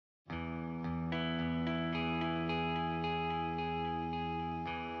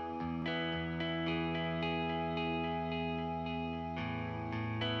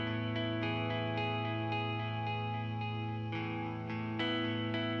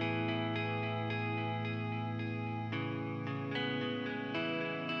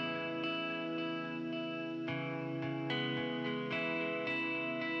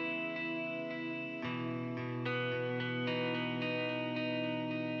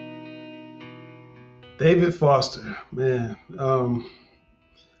David Foster, man.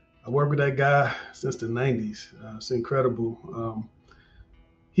 I worked with that guy since the 90s. It's incredible.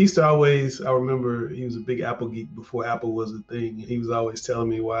 He used to always, I remember he was a big Apple geek before Apple was a thing. He was always telling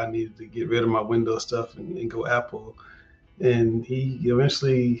me why I needed to get rid of my Windows stuff and go Apple. And he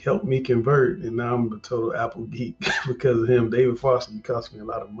eventually helped me convert, and now I'm a total Apple geek because of him. David Foster, he cost me a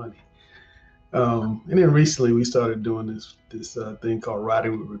lot of money. And then recently we started doing this thing called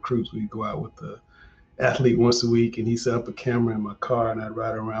Riding with Recruits. We go out with the athlete once a week, and he set up a camera in my car, and I'd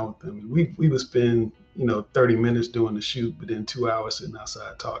ride around with them. And we would spend 30 minutes doing the shoot, but then 2 hours sitting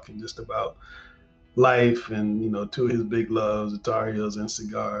outside talking just about life and two of his big loves, the Tar Heels and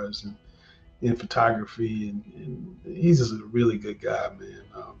cigars and photography. And he's just a really good guy, man.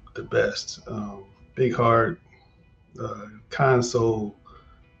 The best. Big heart, kind soul.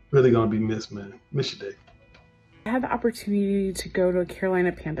 Really gonna be missed, man. Miss you, Dave. I had the opportunity to go to a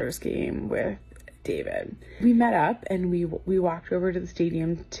Carolina Panthers game with David. We met up and we walked over to the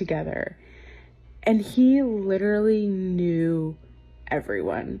stadium together, and he literally knew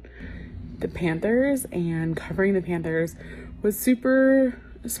everyone. The Panthers and covering the Panthers was super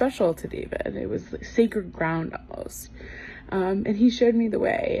special to David. It was like sacred ground almost. And he showed me the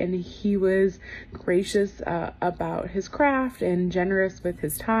way, and he was gracious about his craft and generous with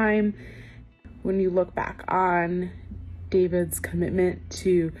his time. When you look back on David's commitment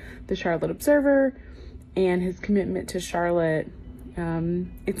to the Charlotte Observer and his commitment to Charlotte,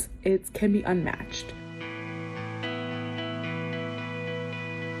 it can be unmatched.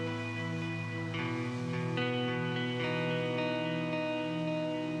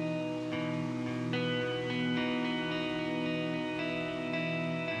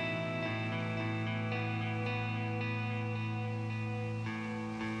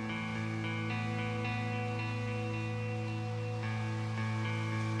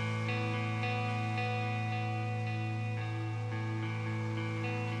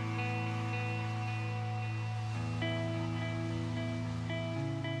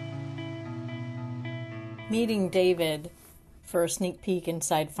 Meeting David for a sneak peek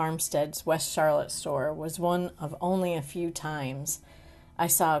inside Farmstead's West Charlotte store was one of only a few times I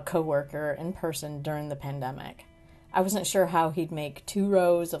saw a coworker in person during the pandemic. I wasn't sure how he'd make 2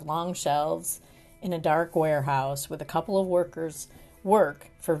 rows of long shelves in a dark warehouse with a couple of workers work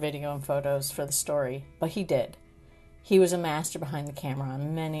for video and photos for the story, but he did. He was a master behind the camera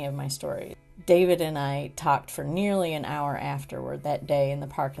on many of my stories. David and I talked for nearly an hour afterward that day in the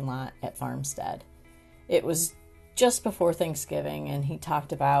parking lot at Farmstead. It was just before Thanksgiving, and he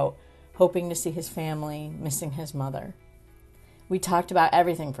talked about hoping to see his family, missing his mother. We talked about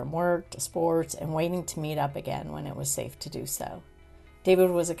everything from work to sports and waiting to meet up again when it was safe to do so. David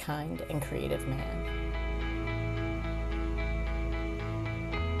was a kind and creative man.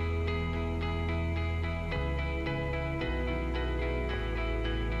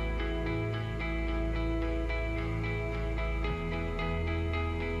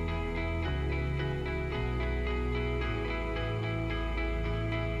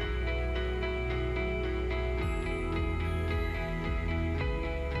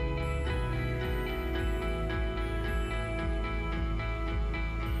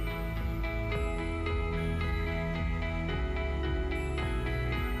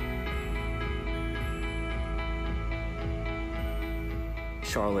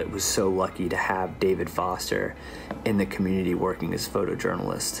 Charlotte was so lucky to have David Foster in the community working as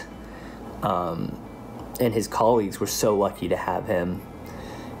photojournalist. And his colleagues were so lucky to have him.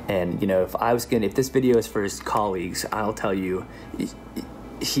 And, if this video is for his colleagues, I'll tell you,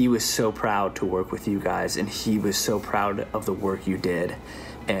 he was so proud to work with you guys, and he was so proud of the work you did.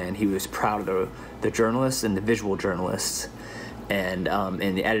 And he was proud of the journalists and the visual journalists and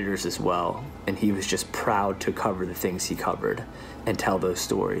the editors as well. And he was just proud to cover the things he covered and tell those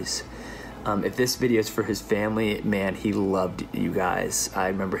stories. If this video is for his family, man, he loved you guys. I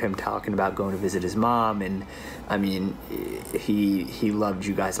remember him talking about going to visit his mom, and I mean, he loved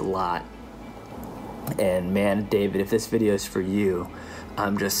you guys a lot. And man, David, if this video is for you,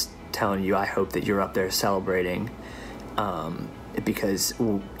 I'm just telling you, I hope that you're up there celebrating, because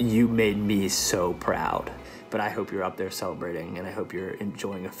you made me so proud. But I hope you're up there celebrating, and I hope you're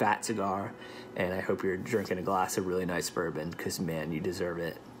enjoying a fat cigar, and I hope you're drinking a glass of really nice bourbon, because, man, you deserve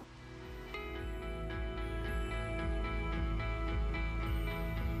it.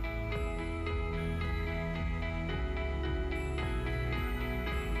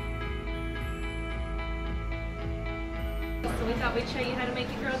 So we thought we'd show you how to make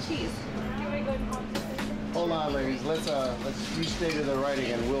a grilled cheese. Hold on, ladies. Let's you stay to the right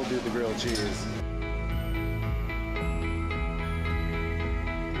again. We'll do the grilled cheese.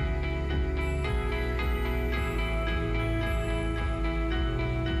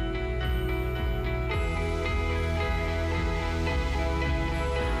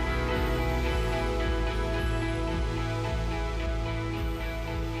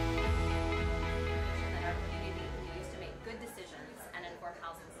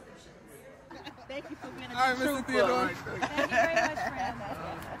 right, Mr. Theodore. Thank you very much, friend.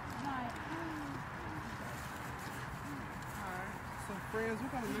 So friends, we're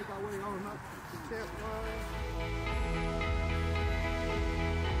gonna make our way on up to the tap line.